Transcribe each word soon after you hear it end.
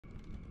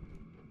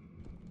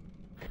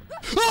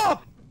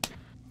Oh!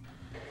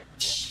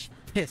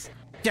 Piss.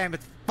 Damn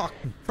it,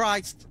 fucking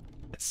Christ.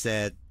 It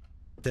said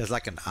there's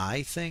like an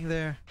eye thing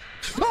there.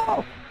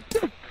 Oh!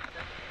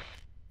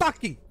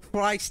 Fucking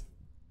Christ.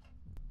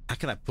 How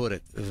can I put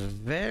it?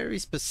 Very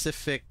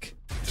specific.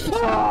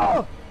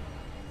 Oh!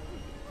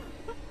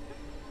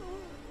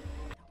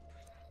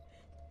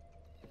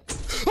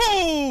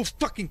 Oh,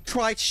 fucking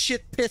Christ,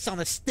 shit, piss on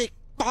a stick.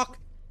 Fuck.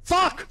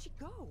 Fuck! Where'd you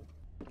go?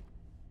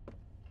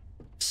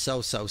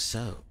 So.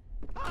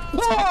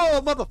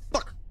 Oh,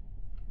 motherfucker!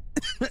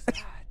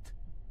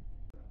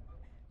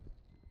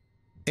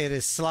 It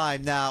is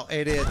slime now.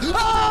 It is.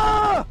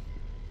 Ah!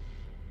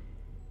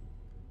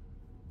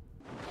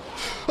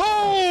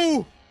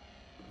 Oh!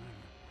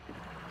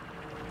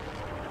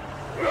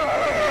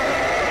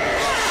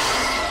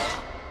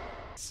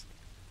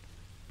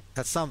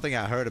 That's something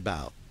I heard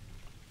about.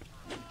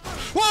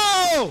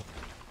 Whoa!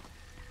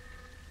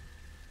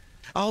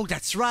 Oh,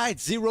 that's right.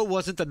 0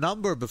 wasn't a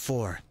number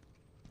before.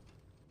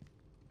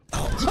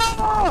 Oh.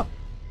 Ah!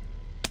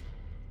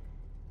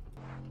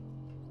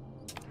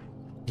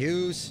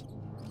 Use.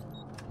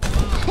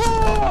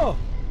 Oh!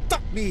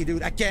 Fuck me,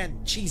 dude. Again.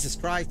 Jesus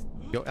Christ.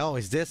 Yo, oh,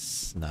 is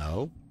this?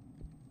 No.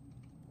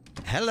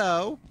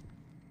 Hello.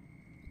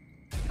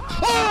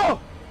 Oh!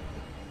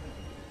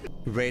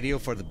 Radio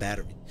for the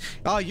battery.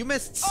 Oh, you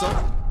missed so.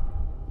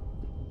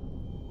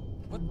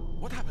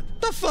 What happened?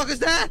 The fuck is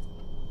that?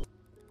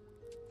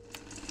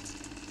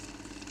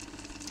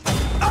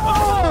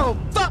 Oh,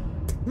 fuck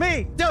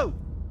me, dude.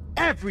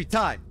 Every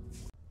time.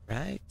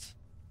 Right?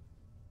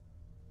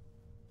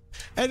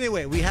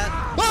 Anyway, we had.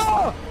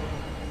 Oh!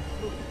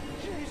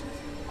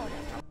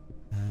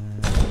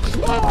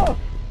 Oh!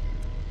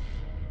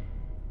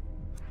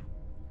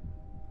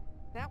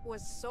 That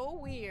was so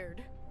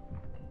weird.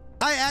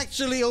 I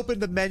actually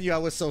opened the menu. I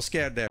was so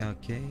scared there.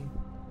 Okay.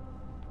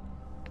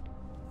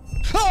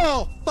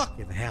 Oh,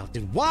 fucking hell,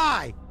 dude.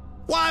 Why?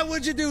 Why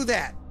would you do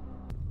that?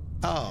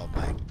 Oh,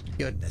 my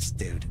goodness,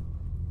 dude.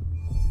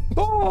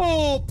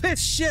 Oh,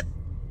 piss shit.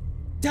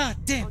 God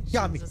damn. Oh,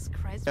 Got me. Jesus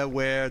Christ.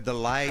 Where the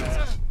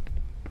lights.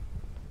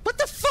 What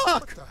the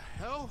fuck? What the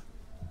hell?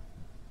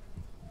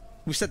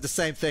 We said the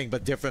same thing,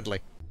 but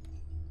differently.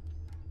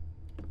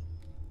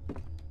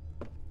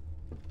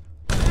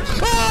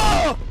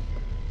 Oh!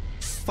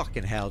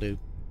 Fucking hell, dude.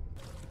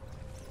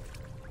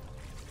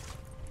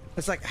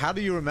 It's like, how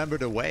do you remember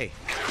the way?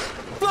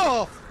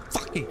 Oh,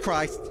 fucking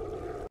Christ.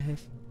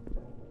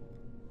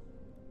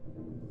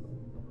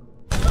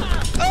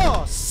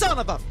 Oh, son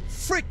of a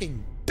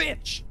freaking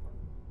bitch.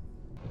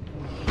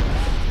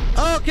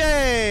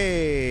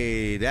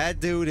 Okay, that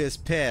dude is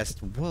pissed.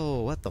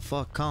 Whoa, what the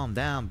fuck? Calm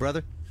down,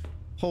 brother.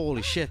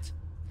 Holy shit.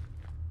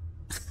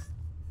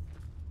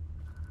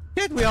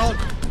 Can't we all...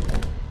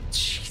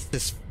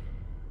 Jesus.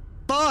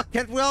 Fuck,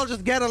 can't we all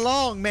just get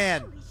along,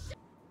 man?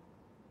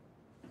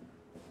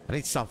 I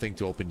need something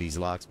to open these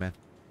locks, man.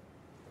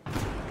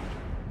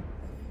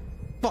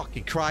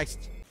 Fucking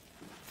Christ.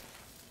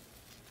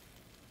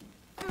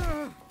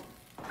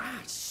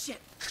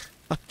 Shit.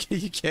 Okay,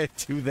 you can't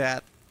do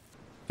that.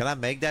 Can I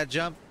make that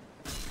jump?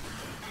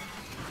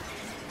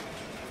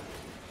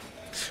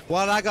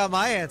 Well, I got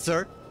my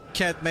answer.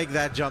 Can't make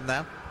that jump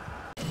now.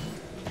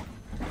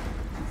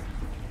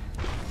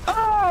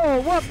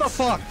 Oh, what the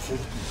fuck?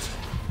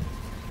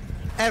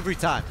 Every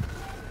time.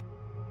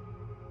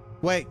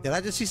 Wait, did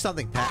I just see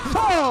something pass?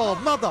 Oh,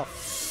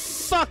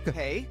 motherfucker!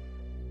 Hey,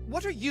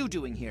 what are you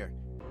doing here?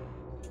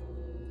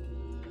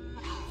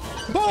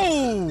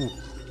 Oh!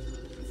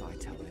 If I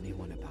tell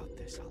anyone about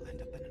this, I'll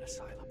end up in an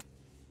asylum.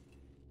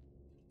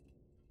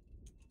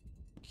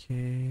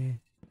 Okay.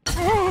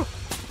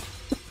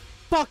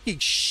 Fucking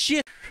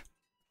shit!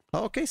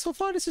 Okay, so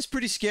far this is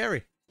pretty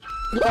scary.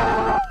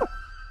 God!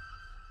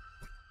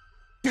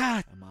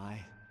 Am I?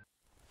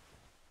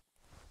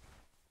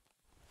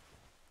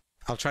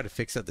 I'll try to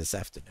fix it this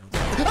afternoon.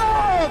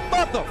 Oh,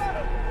 mother!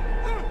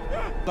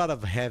 A lot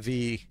of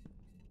heavy...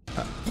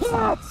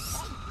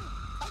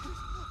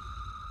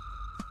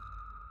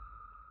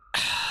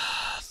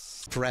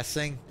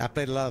 pressing. I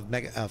played a lot of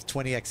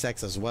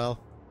 20XX as well.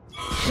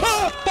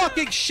 Oh,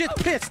 fucking shit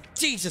piss!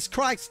 Jesus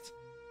Christ!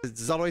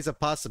 There's always a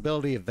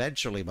possibility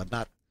eventually, but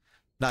not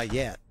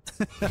yet.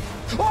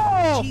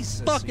 Oh,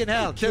 Jesus, fucking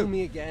hell, kill dude.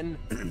 me again.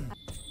 Damn,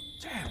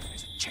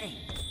 there's a chain.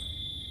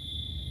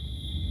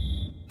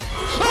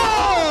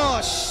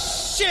 Oh,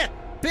 shit!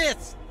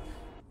 Piss!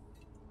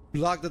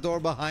 Lock the door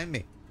behind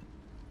me.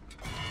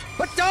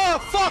 What the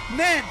fuck,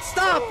 man?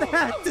 Stop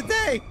that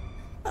today!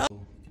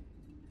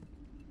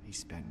 He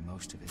spent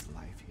most of his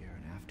life here,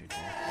 and after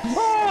death...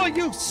 Oh,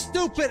 you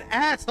stupid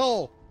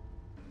asshole!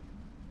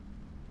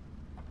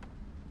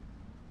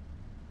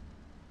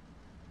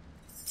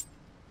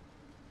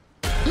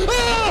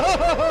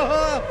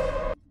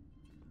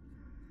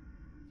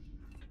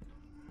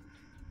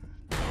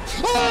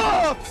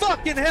 Oh,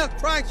 fucking hell,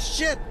 Christ,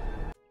 shit!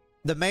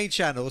 The main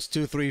channel is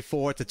 2, 3,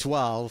 4 to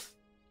 12.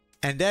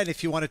 And then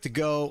if you wanted to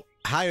go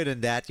higher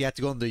than that, you have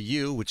to go on the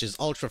U, which is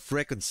ultra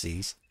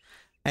frequencies.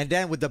 And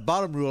then with the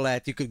bottom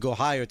roulette, you could go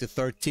higher to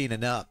 13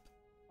 and up.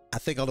 I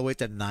think all the way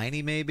to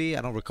 90 maybe.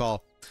 I don't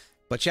recall.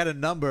 But she had a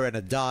number and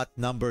a dot,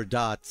 number,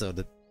 dot. So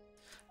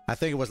I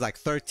think it was like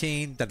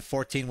 13, then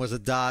 14 was a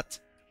dot,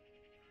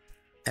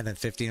 and then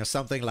 15 or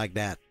something like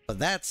that. But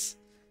that's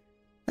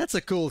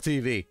a cool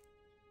TV.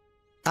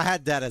 I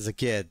had that as a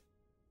kid.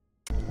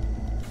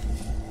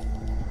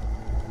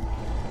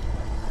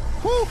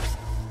 Woo!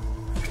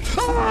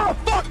 Oh,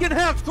 fucking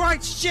hell,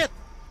 Christ, shit!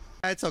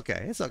 It's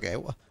okay, it's okay.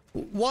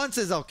 Once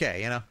is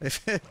okay, you know?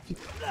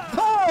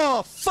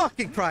 Oh,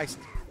 fucking Christ!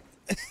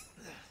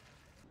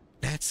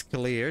 That's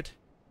cleared.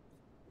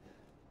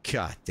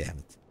 God damn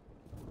it.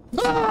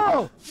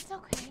 Oh! It's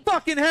okay.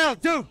 Fucking hell,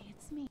 dude!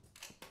 It's me.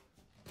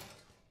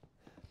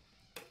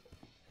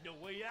 No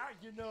way out,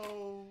 you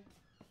know.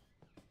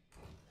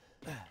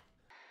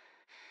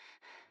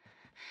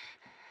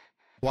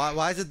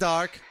 Why is it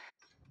dark?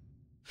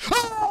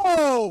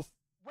 Oh!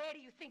 Where do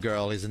you think?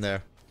 Girl, he's in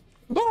there.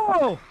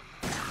 Oh!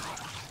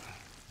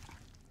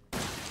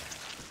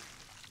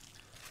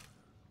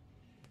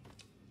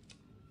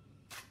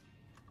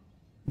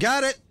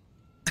 Got it!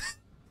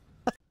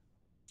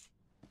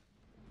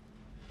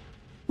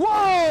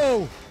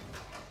 Whoa!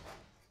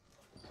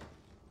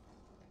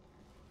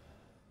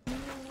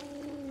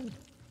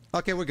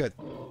 Okay, we're good.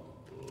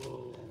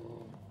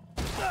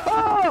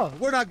 Oh!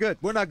 We're not good.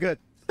 We're not good.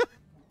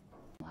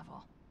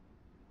 Level.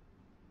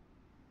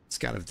 It's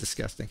kind of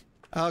disgusting.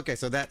 Okay,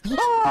 so that...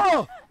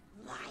 Oh!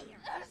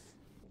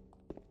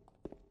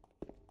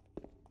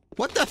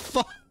 What the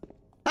fuck?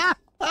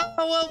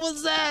 What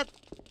was that?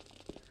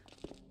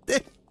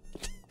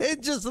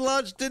 It just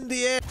launched in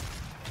the air.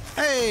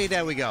 Hey,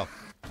 there we go.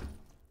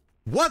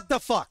 What the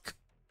fuck?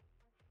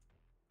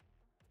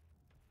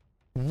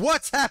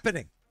 What's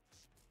happening?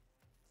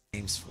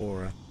 Games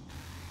for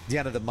the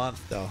end of the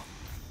month, though.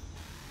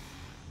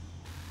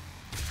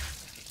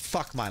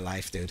 Fuck my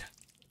life, dude.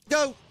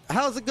 Yo,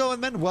 how's it going,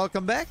 man?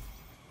 Welcome back.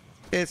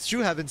 It's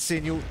true, haven't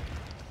seen you.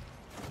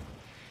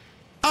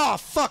 Oh,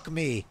 fuck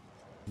me.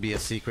 Be a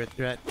secret,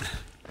 right?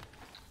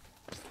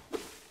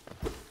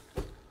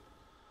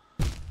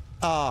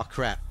 Oh,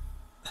 crap.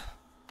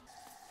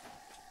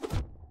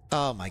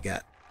 Oh, my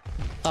God.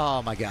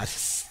 Oh, my God.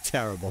 It's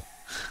terrible.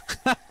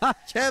 I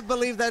can't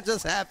believe that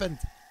just happened.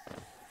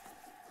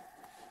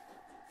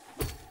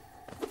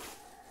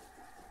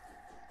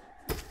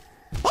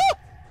 Oh!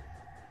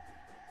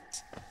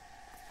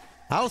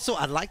 Also,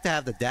 I'd like to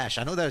have the dash.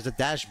 I know there's a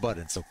dash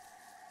button, so...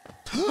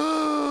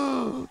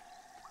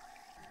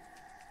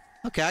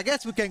 Okay, I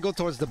guess we can go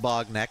towards the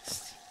bog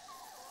next.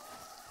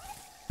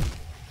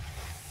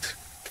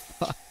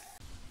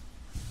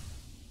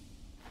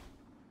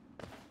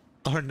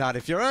 Or not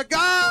if you're a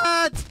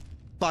god!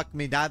 Fuck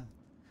me, not.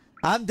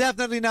 I'm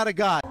definitely not a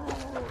god.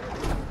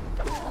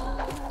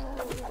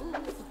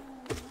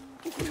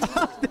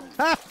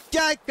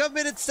 Guy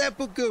committed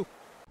seppuku.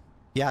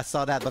 Yeah, I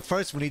saw that, but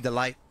first we need the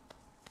light.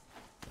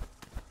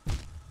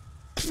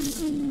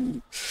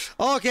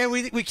 Okay,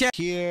 we can't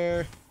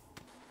here.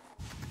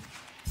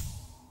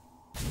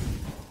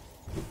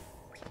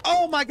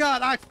 Oh my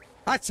god,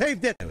 I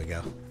saved it. There we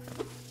go.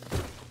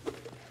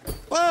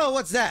 Whoa,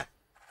 what's that?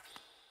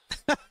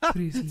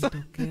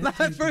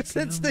 My first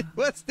instinct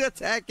was to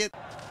attack it.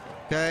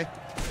 Okay.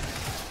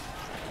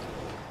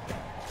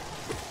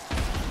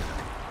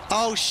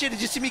 Oh shit, did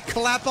you see me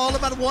clap all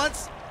of them at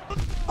once?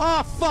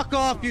 Oh, fuck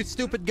off, you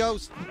stupid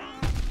ghost.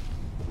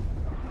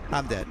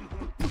 I'm dead.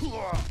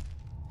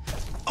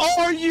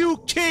 Are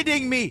you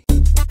kidding me?